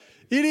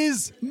It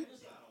is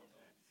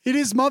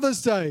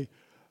Mother's Day.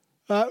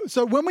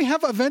 So when we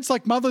have events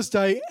like Mother's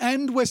Day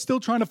and we're still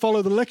trying to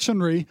follow the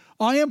lectionary,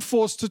 I am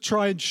forced to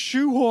try and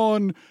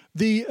shoehorn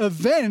the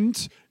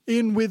event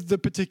in with the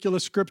particular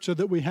scripture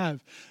that we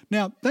have.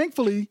 Now,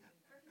 thankfully,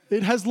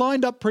 it has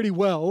lined up pretty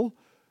well.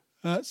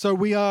 So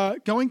we are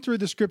going through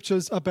the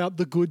scriptures about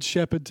the Good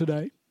Shepherd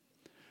today,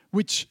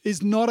 which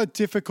is not a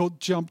difficult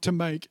jump to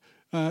make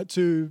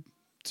to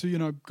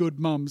good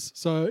mums.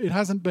 So it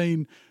hasn't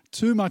been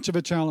too much of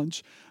a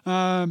challenge.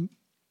 So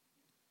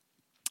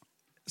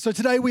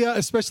today we are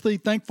especially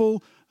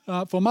thankful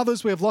for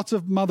mothers. We have lots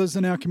of mothers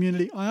in our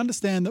community. I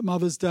understand that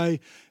Mother's Day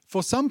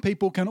for some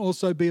people can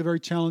also be a very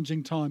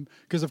challenging time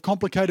because of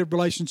complicated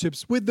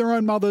relationships with their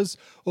own mothers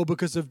or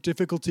because of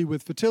difficulty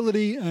with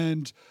fertility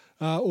and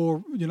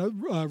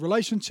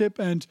relationship.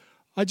 And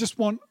I just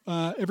want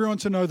everyone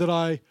to know that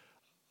I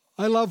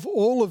love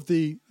all of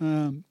the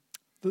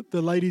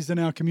ladies in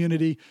our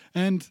community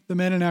and the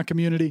men in our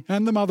community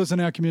and the mothers in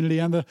our community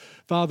and the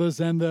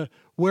fathers and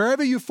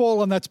wherever you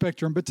fall on that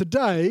spectrum. But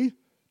today,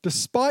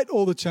 despite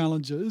all the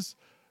challenges,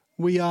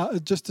 we are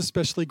just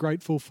especially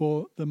grateful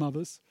for the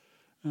mothers.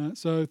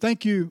 So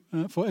thank you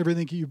for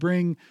everything you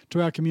bring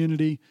to our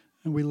community,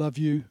 and we love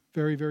you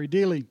very, very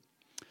dearly.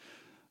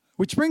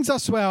 Which brings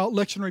us to our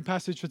lectionary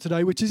passage for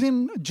today, which is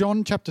in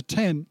John chapter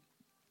 10.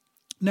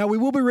 Now, we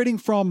will be reading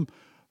from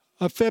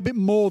a fair bit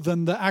more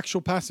than the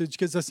actual passage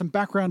because there's some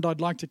background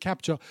I'd like to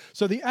capture.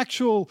 So the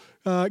actual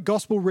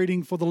gospel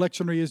reading for the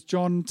lectionary is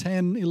John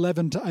 10,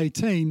 11 to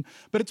 18,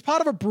 but it's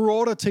part of a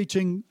broader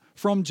teaching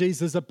from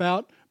Jesus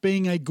about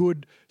being a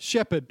good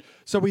shepherd.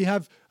 So we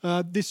have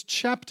this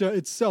chapter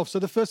itself. So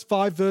the first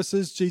 5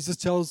 verses, Jesus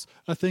tells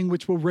a thing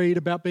which we'll read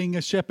about being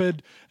a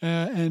shepherd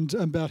and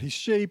about his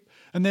sheep.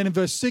 And then in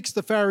verse 6,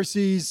 the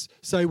Pharisees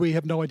say, we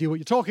have no idea what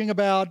you're talking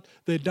about.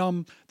 They're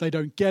dumb. They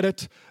don't get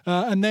it.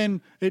 And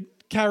then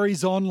it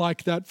carries on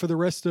like that for the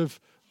rest of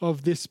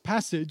this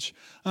passage.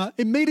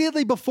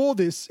 Immediately before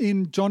this,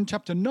 in John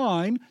chapter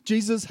 9,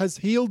 Jesus has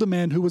healed a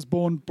man who was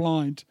born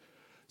blind.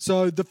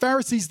 So the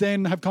Pharisees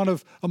then have kind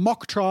of a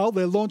mock trial.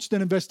 They're launched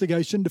an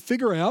investigation to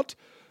figure out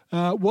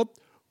what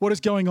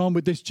is going on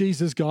with this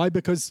Jesus guy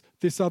because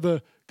this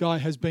other guy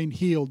has been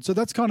healed. So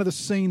that's kind of the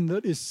scene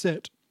that is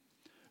set.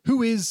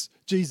 Who is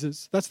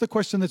Jesus? That's the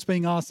question that's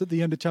being asked at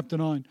the end of chapter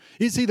 9.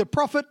 Is he the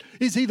prophet?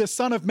 Is he the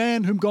Son of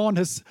Man whom God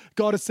has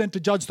sent to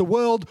judge the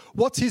world?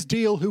 What's his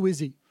deal? Who is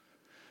he?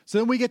 So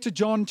then we get to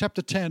John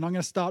chapter 10. I'm going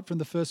to start from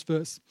the first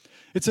verse.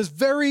 It says,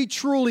 very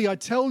truly I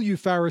tell you,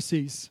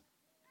 Pharisees,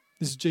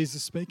 this is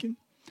Jesus speaking,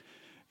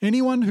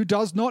 anyone who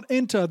does not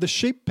enter the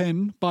sheep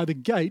pen by the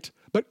gate,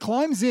 but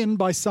climbs in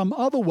by some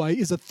other way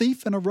is a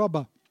thief and a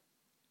robber.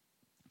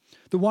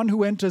 The one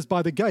who enters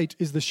by the gate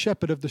is the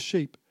shepherd of the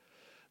sheep.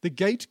 The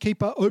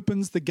gatekeeper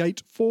opens the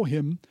gate for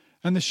him,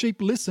 and the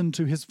sheep listen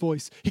to his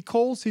voice. He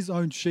calls his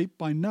own sheep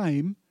by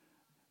name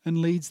and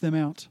leads them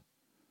out.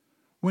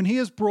 When he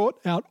has brought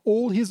out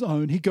all his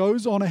own, he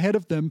goes on ahead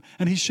of them,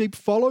 and his sheep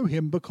follow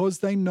him because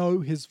they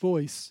know his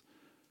voice.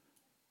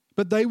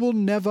 But they will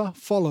never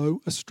follow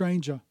a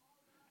stranger.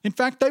 In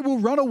fact, they will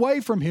run away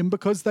from him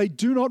because they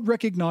do not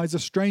recognize a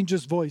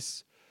stranger's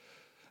voice.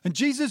 And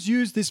Jesus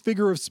used this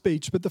figure of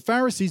speech, but the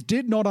Pharisees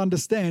did not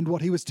understand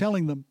what he was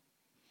telling them.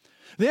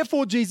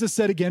 Therefore, Jesus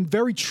said again,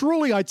 very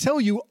truly I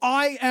tell you,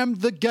 I am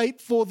the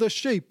gate for the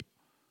sheep.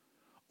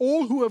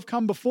 All who have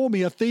come before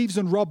me are thieves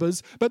and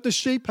robbers, but the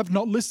sheep have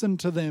not listened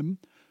to them.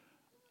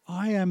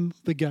 I am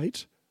the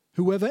gate.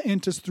 Whoever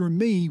enters through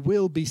me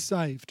will be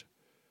saved.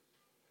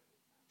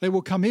 They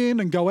will come in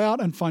and go out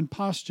and find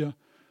pasture.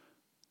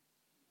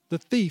 The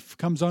thief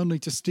comes only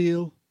to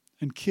steal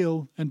and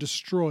kill and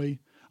destroy.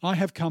 I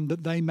have come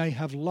that they may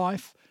have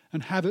life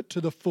and have it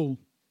to the full.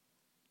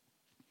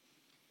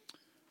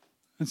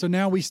 And so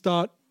now we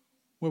start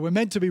where we're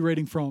meant to be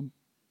reading from.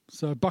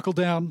 So buckle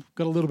down,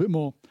 got a little bit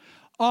more.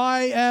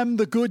 I am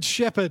the good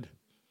shepherd.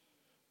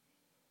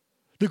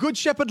 The good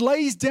shepherd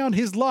lays down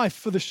his life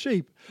for the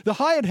sheep. The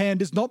hired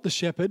hand is not the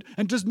shepherd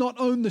and does not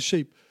own the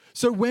sheep.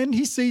 So when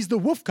he sees the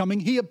wolf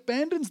coming, he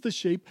abandons the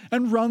sheep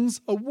and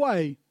runs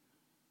away.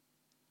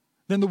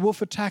 Then the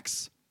wolf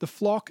attacks the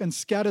flock and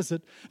scatters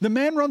it. The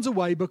man runs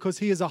away because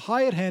he is a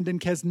hired hand and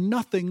cares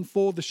nothing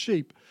for the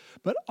sheep.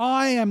 But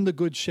I am the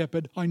good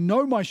shepherd. I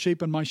know my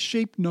sheep and my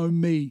sheep know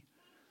me,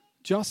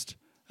 just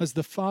as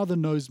the Father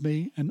knows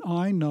me and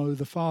I know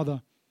the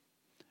Father.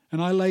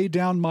 And I lay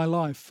down my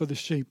life for the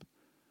sheep.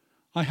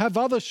 I have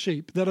other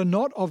sheep that are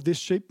not of this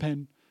sheep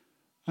pen.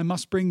 I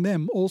must bring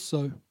them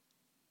also.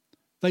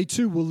 They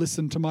too will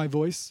listen to my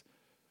voice,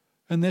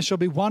 and there shall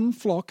be one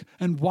flock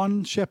and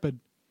one shepherd.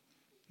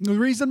 The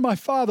reason my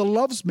Father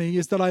loves me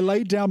is that I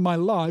lay down my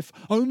life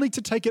only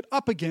to take it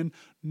up again.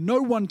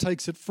 No one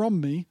takes it from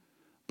me,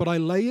 but I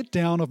lay it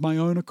down of my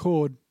own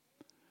accord.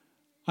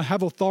 I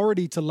have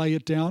authority to lay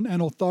it down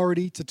and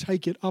authority to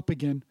take it up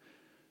again.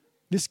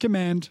 This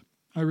command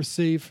I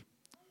receive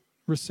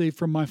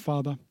from my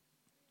Father.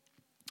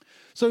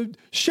 So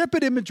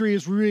shepherd imagery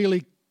is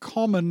really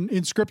common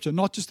in Scripture,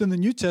 not just in the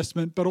New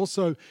Testament, but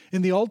also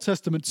in the Old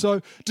Testament. So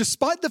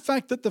despite the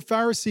fact that the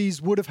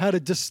Pharisees would have had a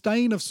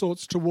disdain of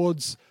sorts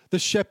towards the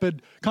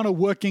shepherd kind of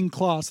working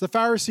class, the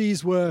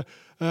Pharisees were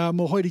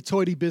more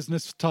hoity-toity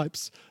business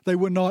types. They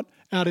were not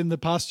out in the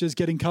pastures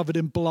getting covered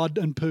in blood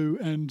and poo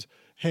and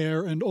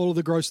hair and all of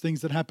the gross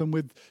things that happen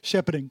with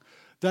shepherding.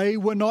 They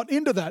were not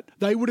into that.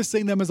 They would have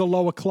seen them as a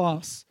lower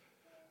class.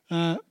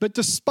 But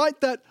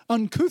despite that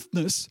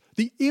uncouthness,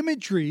 the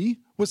imagery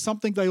was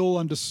something they all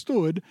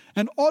understood.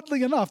 And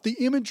oddly enough, the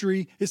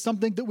imagery is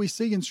something that we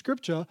see in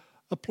Scripture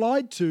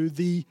applied to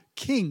the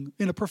king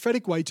in a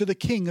prophetic way, to the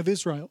king of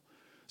Israel.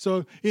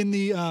 So in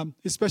the,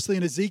 especially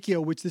in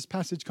Ezekiel, which this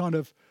passage kind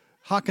of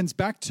harkens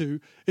back to,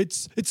 it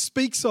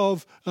speaks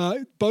of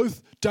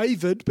both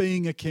David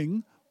being a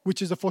king,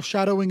 which is a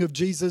foreshadowing of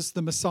Jesus,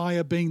 the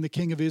Messiah, being the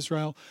king of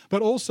Israel,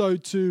 but also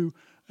to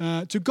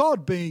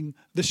God being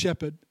the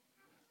shepherd.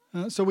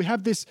 So we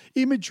have this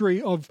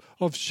imagery of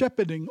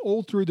shepherding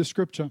all through the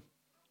Scripture.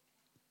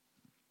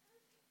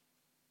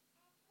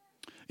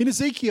 In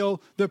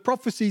Ezekiel, the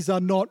prophecies are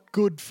not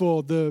good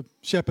for the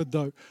shepherd,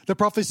 though. The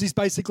prophecies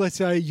basically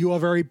say, you are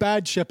very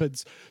bad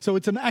shepherds. So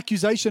it's an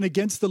accusation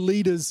against the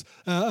leaders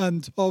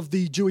and of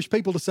the Jewish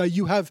people to say,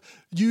 you have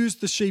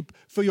used the sheep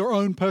for your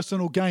own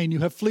personal gain. You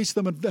have fleeced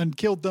them and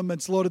killed them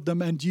and slaughtered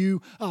them, and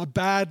you are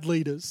bad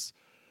leaders.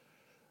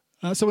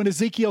 So in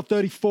Ezekiel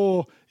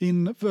 34,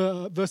 in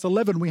verse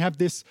 11, we have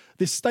this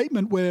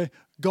statement where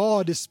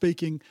God is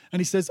speaking, and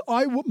he says,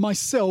 I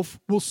myself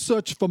will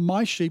search for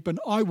my sheep, and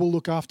I will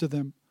look after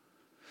them.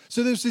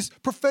 So there's this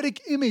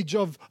prophetic image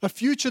of a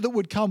future that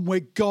would come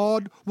where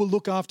God will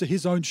look after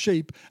his own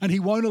sheep, and he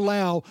won't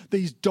allow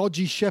these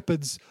dodgy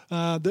shepherds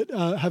that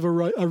have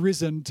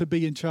arisen to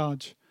be in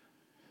charge.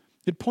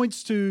 It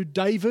points to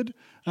David,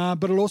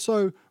 but it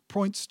also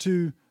points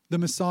to the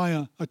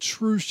Messiah, a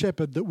true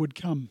shepherd that would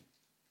come.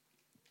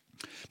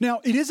 Now,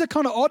 it is a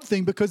kind of odd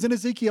thing because in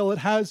Ezekiel it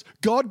has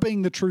God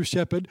being the true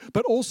shepherd,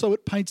 but also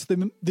it paints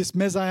this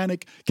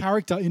messianic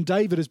character in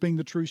David as being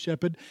the true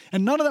shepherd.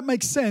 And none of that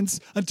makes sense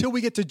until we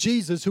get to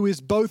Jesus, who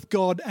is both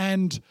God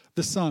and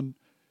the Son.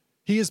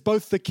 He is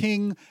both the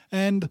King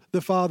and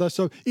the Father.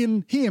 So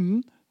in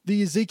him,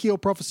 the Ezekiel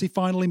prophecy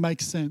finally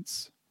makes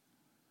sense.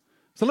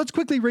 So let's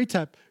quickly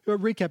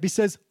recap. He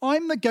says,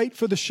 I'm the gate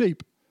for the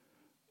sheep.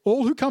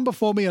 All who come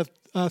before me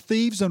are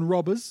thieves and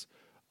robbers.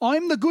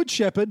 I'm the good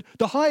shepherd.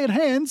 The hired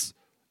hands,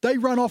 they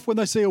run off when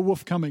they see a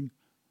wolf coming.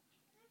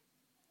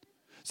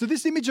 So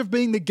this image of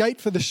being the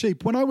gate for the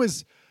sheep, when I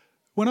was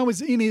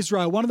in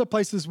Israel, one of the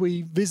places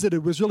we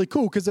visited was really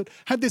cool because it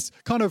had this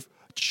kind of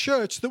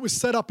church that was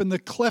set up in the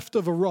cleft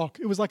of a rock.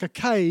 It was like a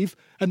cave,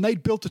 and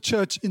they'd built a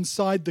church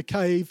inside the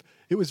cave.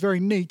 It was very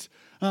neat.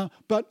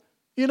 But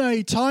in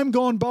a time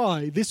gone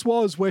by, this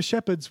was where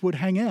shepherds would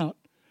hang out.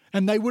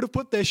 And they would have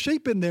put their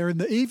sheep in there in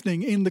the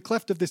evening in the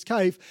cleft of this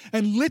cave.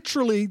 And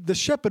literally the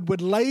shepherd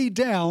would lay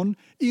down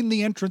in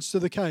the entrance to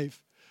the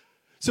cave.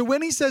 So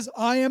when he says,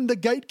 I am the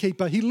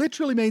gatekeeper, he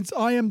literally means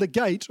I am the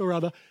gate, or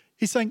rather,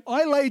 he's saying,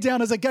 I lay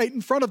down as a gate in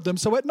front of them.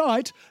 So at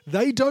night,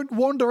 they don't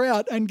wander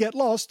out and get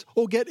lost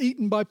or get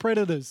eaten by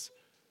predators.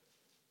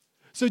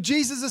 So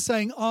Jesus is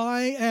saying,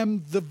 I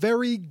am the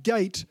very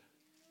gate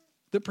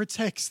that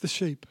protects the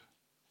sheep.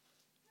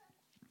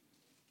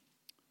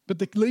 But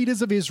the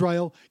leaders of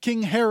Israel,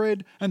 King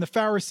Herod and the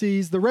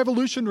Pharisees, the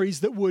revolutionaries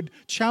that would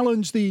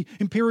challenge the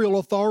imperial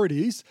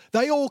authorities,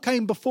 they all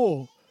came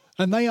before,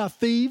 and they are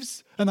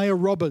thieves and they are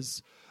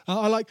robbers.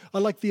 I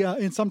like the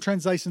in some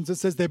translations it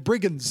says they're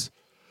brigands,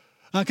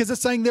 because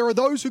it's saying there are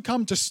those who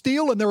come to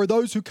steal and there are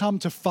those who come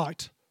to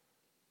fight.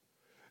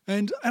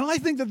 And I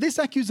think that this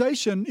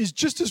accusation is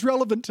just as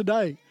relevant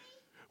today.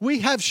 We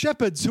have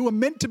shepherds who are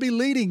meant to be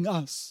leading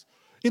us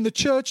in the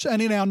church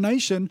and in our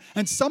nation,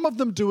 and some of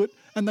them do it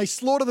and they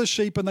slaughter the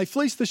sheep and they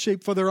fleece the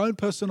sheep for their own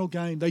personal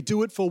gain. They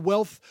do it for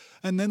wealth,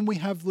 and then we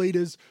have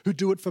leaders who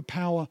do it for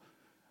power.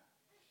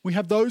 We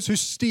have those who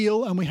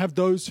steal and we have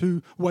those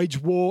who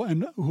wage war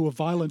and who are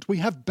violent. We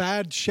have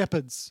bad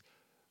shepherds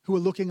who are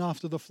looking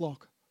after the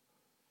flock.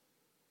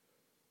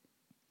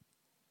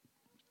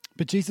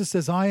 But Jesus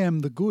says, I am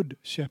the good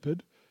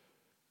shepherd,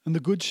 and the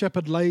good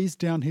shepherd lays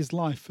down his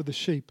life for the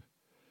sheep.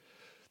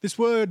 This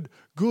word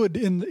good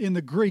in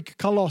the Greek,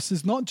 kalos,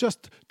 is not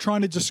just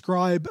trying to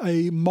describe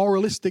a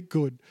moralistic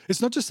good. It's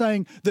not just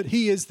saying that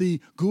he is the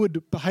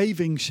good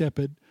behaving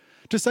shepherd.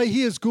 To say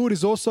he is good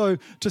is also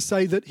to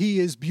say that he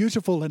is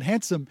beautiful and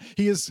handsome.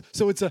 His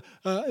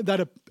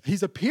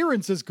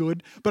appearance is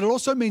good, but it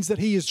also means that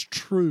he is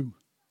true.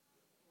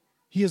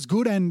 He is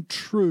good and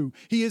true.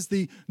 He is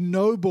the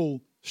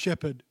noble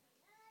shepherd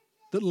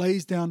that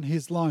lays down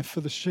his life for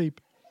the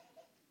sheep.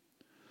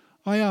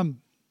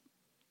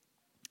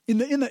 In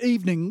the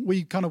evening,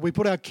 we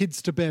put our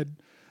kids to bed,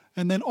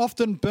 and then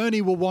often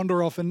Bernie will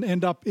wander off and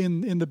end up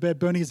in the bed.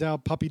 Bernie is our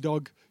puppy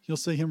dog. You'll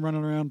see him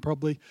running around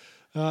probably.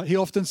 He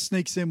often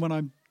sneaks in when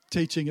I'm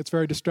teaching. It's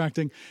very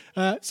distracting.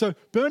 So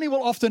Bernie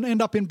will often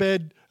end up in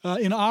bed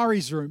in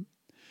Ari's room.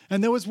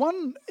 And there was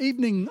one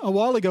evening a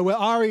while ago where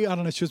Ari, I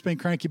don't know, she was being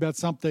cranky about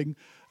something.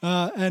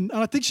 And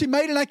I think she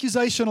made an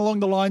accusation along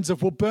the lines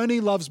of, well,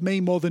 Bernie loves me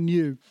more than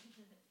you.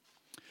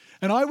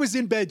 And I was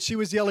in bed. She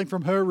was yelling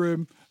from her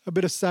room, a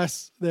bit of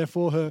sass there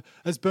for her,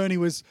 as Bernie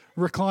was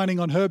reclining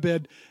on her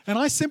bed. And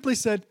I simply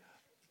said,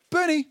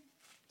 Bernie.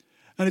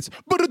 And it's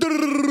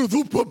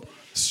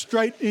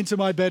straight into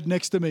my bed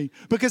next to me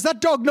because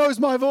that dog knows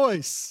my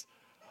voice.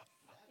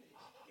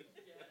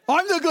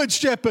 I'm the good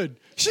shepherd.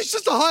 She's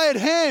just a hired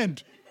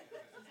hand.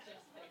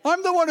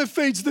 I'm the one who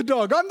feeds the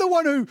dog. I'm the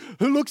one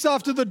who looks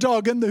after the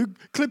dog and who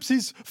clips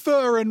his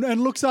fur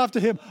and looks after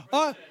him.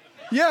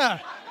 Yeah.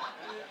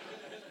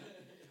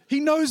 He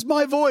knows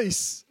my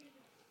voice.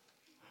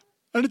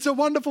 And it's a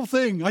wonderful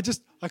thing.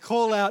 I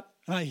call out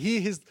and I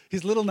hear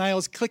his little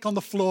nails click on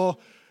the floor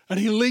and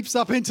he leaps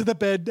up into the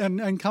bed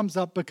and comes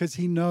up because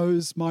he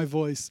knows my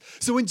voice.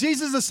 So when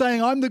Jesus is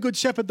saying, I'm the good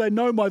shepherd, they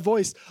know my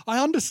voice,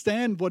 I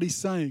understand what he's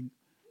saying.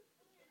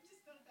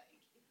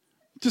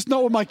 Just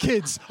not with my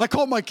kids. I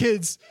call my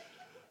kids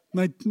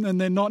and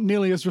they're not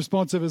nearly as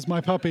responsive as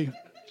my puppy.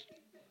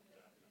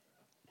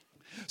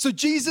 So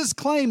Jesus'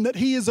 claim that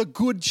he is a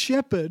good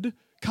shepherd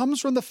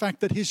comes from the fact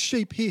that his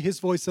sheep hear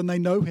his voice and they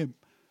know him.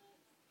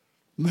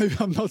 Maybe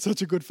I'm not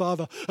such a good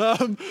father.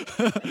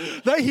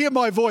 They hear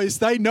my voice.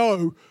 They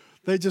know.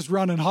 They just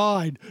run and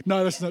hide.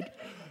 No, that's not.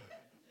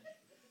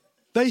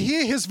 They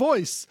hear his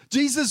voice.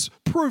 Jesus'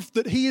 proof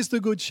that he is the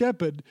good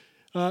shepherd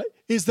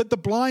is that the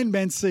blind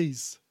man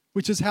sees,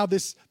 which is how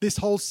this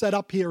whole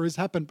setup here has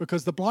happened,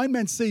 because the blind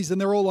man sees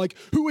and they're all like,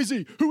 who is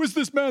he? Who is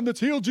this man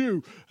that's healed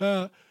you?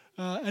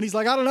 And he's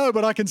like, I don't know,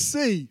 but I can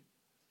see.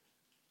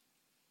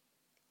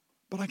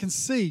 But I can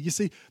see. You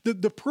see,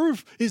 the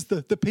proof is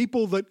the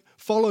people that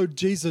followed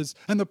Jesus.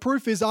 And the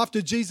proof is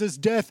after Jesus'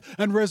 death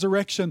and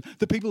resurrection,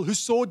 the people who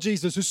saw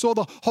Jesus, who saw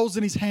the holes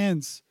in his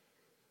hands.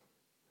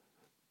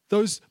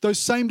 Those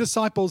same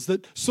disciples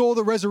that saw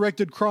the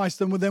resurrected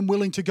Christ and were then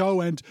willing to go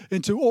and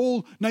into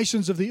all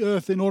nations of the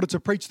earth in order to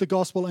preach the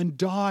gospel and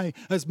die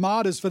as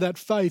martyrs for that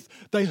faith.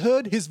 They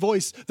heard his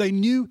voice, they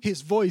knew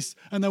his voice,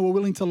 and they were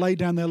willing to lay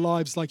down their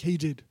lives like he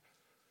did.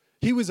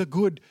 He was a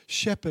good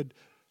shepherd,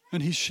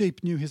 and his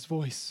sheep knew his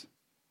voice.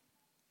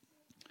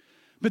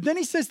 But then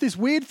he says this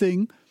weird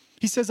thing.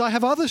 He says, I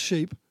have other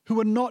sheep who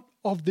are not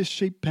of this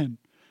sheep pen,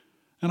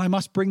 and I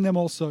must bring them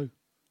also.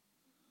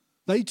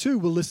 They too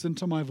will listen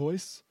to my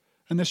voice,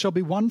 and there shall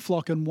be one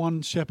flock and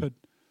one shepherd.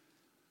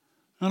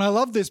 And I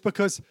love this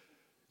because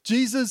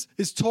Jesus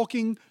is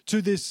talking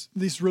to this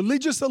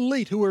religious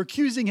elite who are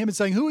accusing him and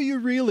saying, who are you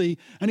really?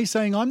 And he's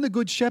saying, I'm the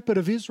good shepherd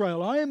of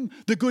Israel. I am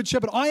the good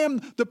shepherd. I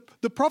am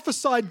the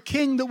prophesied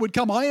king that would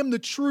come. I am the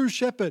true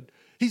shepherd.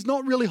 He's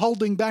not really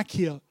holding back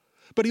here.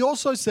 But he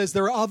also says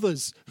there are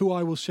others who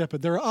I will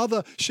shepherd. There are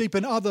other sheep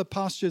and other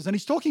pastures. And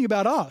he's talking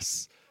about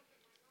us.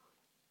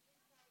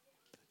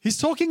 He's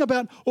talking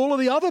about all of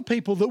the other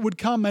people that would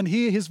come and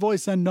hear his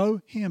voice and know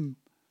him.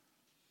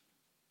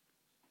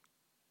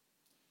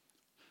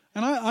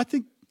 And I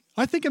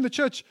think in the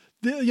church,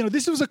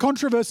 this was a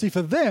controversy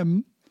for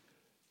them.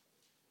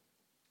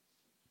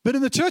 But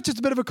in the church, it's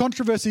a bit of a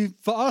controversy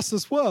for us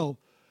as well.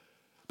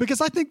 Because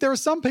I think there are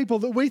some people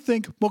that we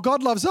think, well,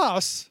 God loves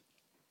us.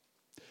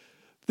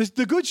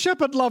 The good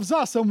shepherd loves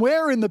us and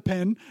we're in the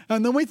pen.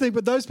 And then we think,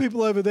 but those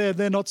people over there,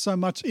 they're not so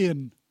much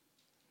in.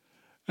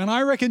 And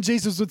I reckon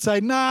Jesus would say,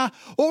 nah,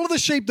 all of the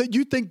sheep that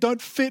you think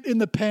don't fit in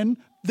the pen,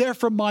 they're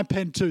from my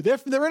pen too. They're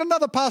in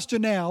another pasture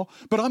now,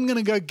 but I'm going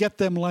to go get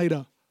them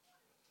later.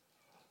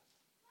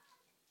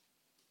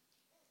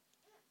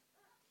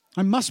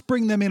 I must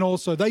bring them in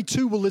also. They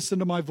too will listen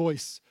to my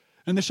voice.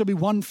 And there shall be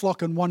one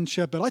flock and one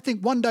shepherd. I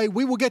think one day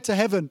we will get to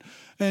heaven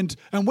and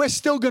we're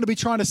still going to be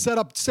trying to set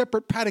up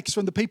separate paddocks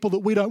from the people that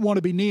we don't want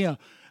to be near.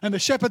 And the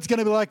shepherd's going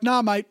to be like,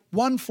 nah, mate,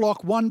 one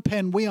flock, one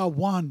pen, we are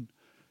one.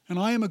 And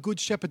I am a good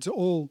shepherd to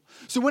all.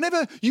 So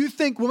whenever you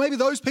think, well, maybe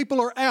those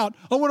people are out,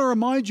 I want to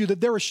remind you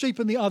that there are sheep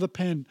in the other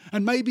pen.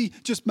 And maybe,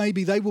 just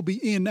maybe, they will be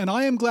in. And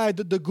I am glad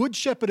that the good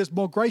shepherd is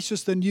more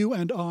gracious than you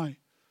and I.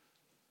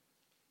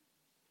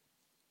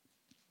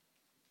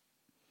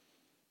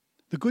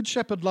 The good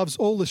shepherd loves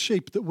all the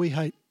sheep that we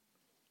hate.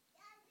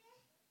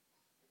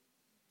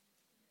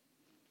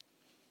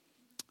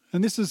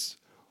 And this is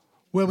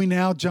where we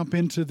now jump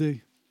into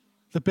the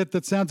bit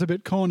that sounds a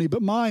bit corny,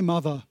 but my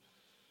mother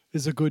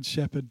is a good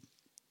shepherd.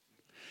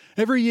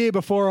 Every year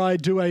before I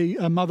do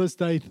a Mother's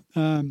Day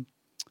a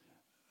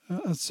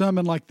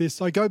sermon like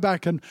this, I go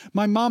back and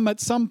my mum at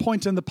some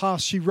point in the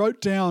past, she wrote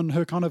down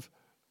her kind of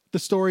the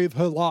story of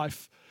her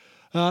life.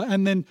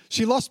 And then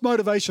she lost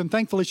motivation.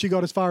 Thankfully, she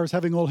got as far as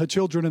having all her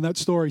children in that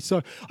story.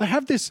 So I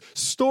have this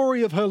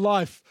story of her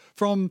life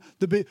from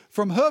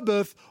her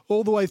birth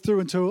all the way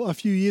through until a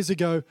few years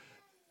ago.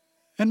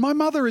 And my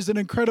mother is an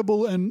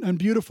incredible and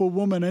beautiful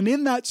woman. And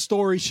in that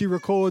story, she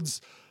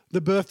records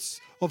the births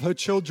of her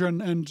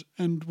children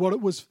and what it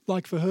was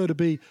like for her to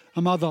be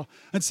a mother.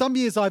 And some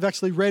years I've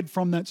actually read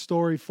from that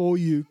story for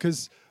you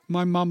because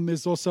my mum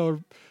is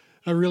also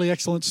a really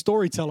excellent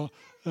storyteller.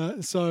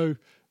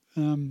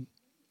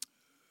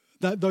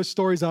 those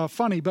stories are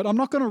funny, but I'm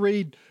not going to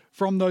read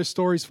from those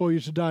stories for you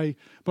today.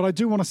 But I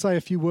do want to say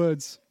a few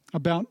words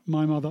about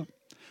my mother,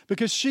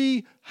 because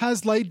she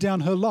has laid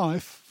down her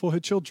life for her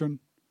children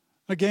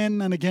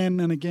again and again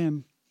and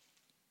again.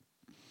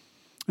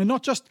 And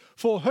not just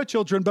for her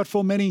children, but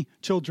for many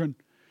children.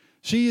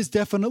 She is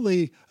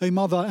definitely a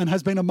mother and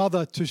has been a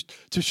mother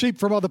to sheep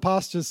from other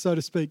pastures, so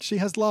to speak. She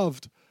has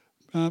loved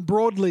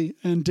broadly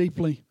and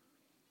deeply.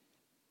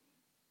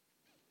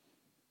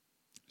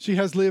 She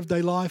has lived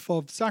a life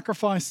of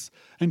sacrifice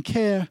and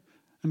care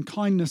and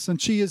kindness, and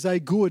she is a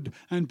good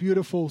and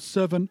beautiful,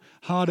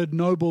 servant-hearted,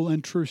 noble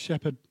and true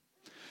shepherd.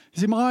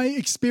 You see, my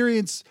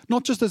experience,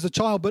 not just as a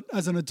child, but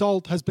as an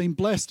adult, has been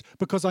blessed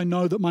because I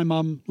know that my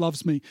mum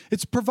loves me.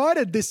 It's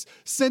provided this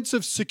sense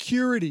of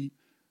security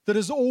that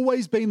has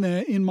always been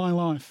there in my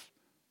life.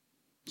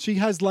 She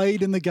has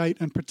laid in the gate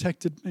and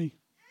protected me.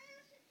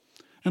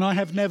 And I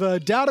have never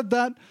doubted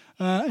that,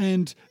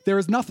 and there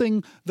is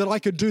nothing that I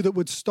could do that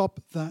would stop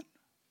that.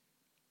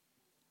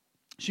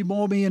 She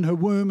bore me in her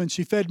womb and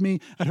she fed me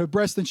at her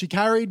breast and she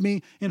carried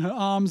me in her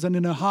arms and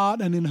in her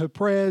heart and in her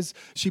prayers.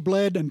 She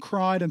bled and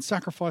cried and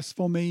sacrificed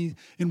for me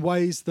in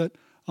ways that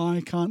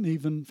I can't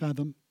even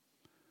fathom.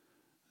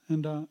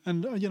 And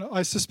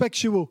I suspect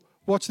she will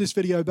watch this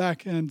video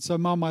back. And so,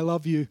 Mum, I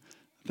love you.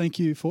 Thank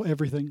you for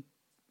everything.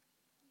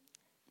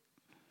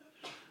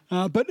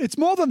 But it's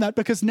more than that,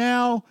 because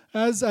now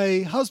as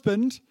a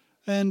husband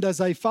and as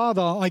a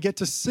father, I get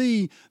to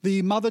see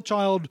the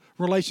mother-child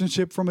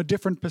relationship from a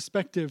different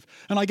perspective.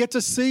 And I get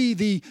to see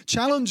the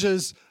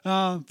challenges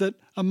that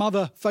a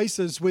mother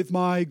faces with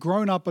my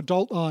grown-up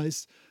adult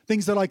eyes.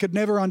 Things that I could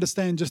never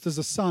understand just as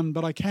a son,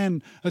 but I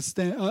can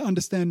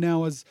understand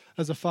now as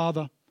a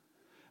father.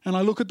 And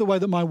I look at the way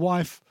that my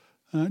wife,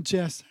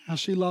 Jess, how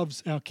she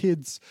loves our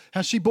kids,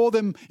 how she bore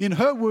them in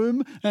her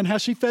womb and how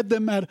she fed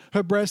them at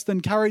her breast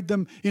and carried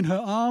them in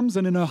her arms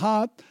and in her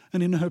heart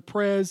and in her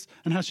prayers,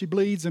 and how she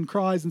bleeds and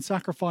cries and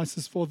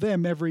sacrifices for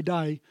them every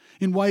day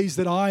in ways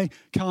that I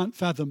can't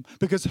fathom,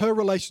 because her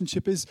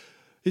relationship is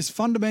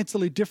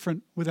fundamentally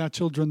different with our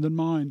children than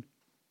mine.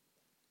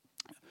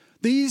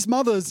 These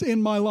mothers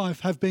in my life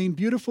have been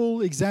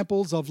beautiful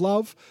examples of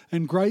love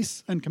and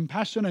grace and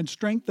compassion and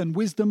strength and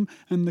wisdom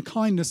and the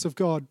kindness of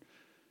God.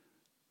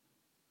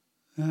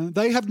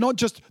 They don't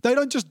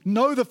just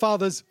know the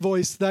Father's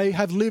voice, they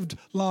have lived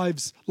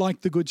lives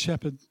like the Good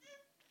Shepherd.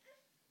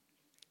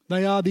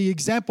 They are the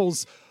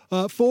examples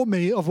for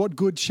me of what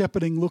good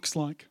shepherding looks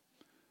like.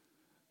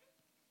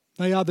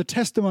 They are the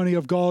testimony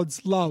of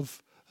God's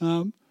love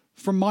from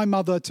my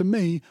mother to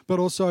me, but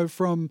also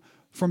from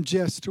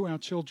Jess to our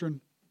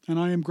children. And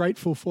I am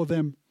grateful for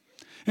them.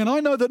 And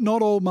I know that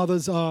not all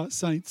mothers are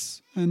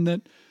saints, and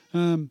that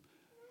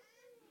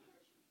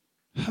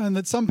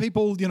some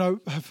people,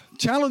 have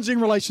challenging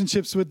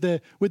relationships with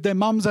their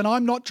mums, and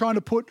I'm not trying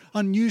to put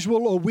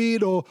unusual or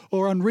weird or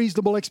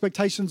unreasonable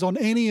expectations on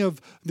any of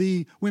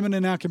the women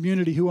in our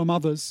community who are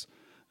mothers.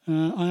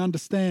 I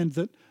understand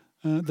that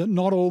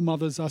not all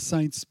mothers are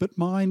saints, but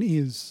mine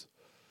is.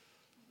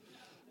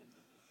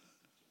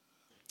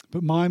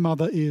 But my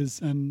mother is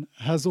and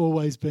has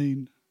always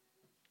been.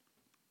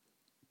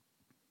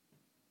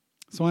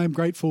 So I am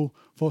grateful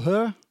for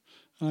her.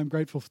 I'm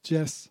grateful for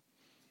Jess.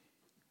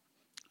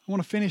 I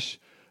want to finish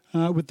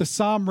with the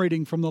psalm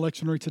reading from the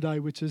lectionary today,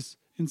 which is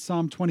in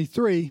Psalm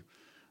 23,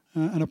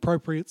 an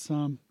appropriate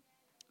psalm.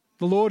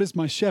 The Lord is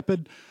my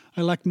shepherd,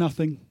 I lack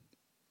nothing.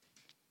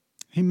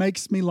 He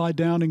makes me lie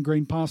down in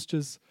green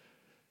pastures.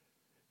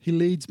 He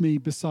leads me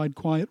beside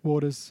quiet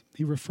waters.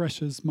 He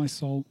refreshes my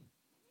soul.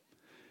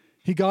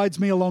 He guides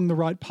me along the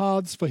right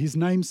paths for his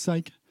name's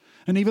sake.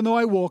 And even though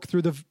I walk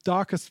through the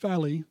darkest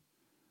valley,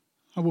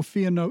 I will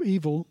fear no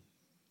evil,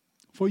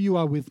 for you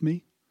are with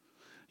me.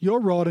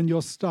 Your rod and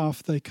your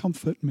staff, they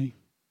comfort me.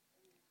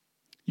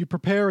 You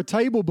prepare a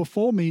table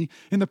before me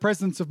in the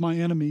presence of my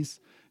enemies.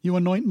 You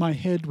anoint my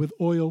head with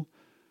oil,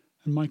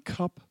 and my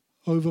cup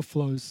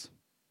overflows.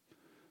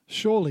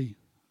 Surely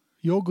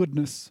your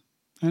goodness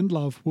and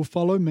love will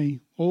follow me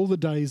all the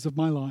days of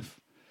my life,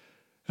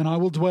 and I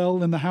will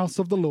dwell in the house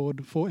of the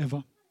Lord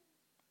forever.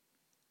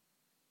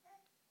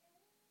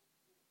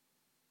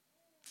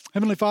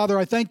 Heavenly Father,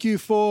 I thank you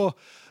for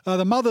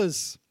the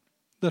mothers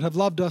that have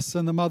loved us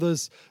and the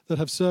mothers that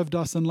have served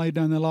us and laid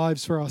down their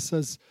lives for us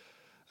as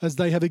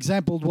they have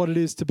exampled what it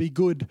is to be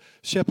good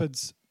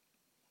shepherds.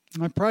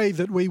 I pray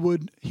that we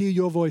would hear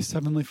your voice,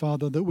 Heavenly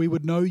Father, that we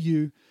would know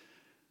you,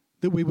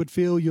 that we would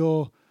feel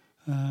your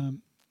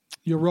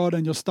rod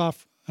and your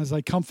staff as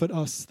they comfort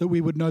us, that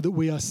we would know that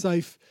we are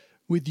safe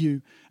with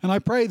you. And I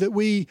pray that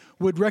we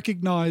would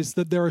recognize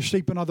that there are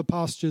sheep in other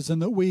pastures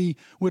and that we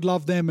would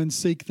love them and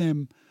seek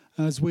them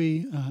as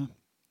we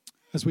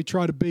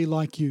try to be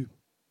like you.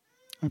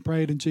 I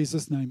pray it in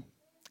Jesus' name.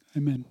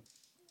 Amen.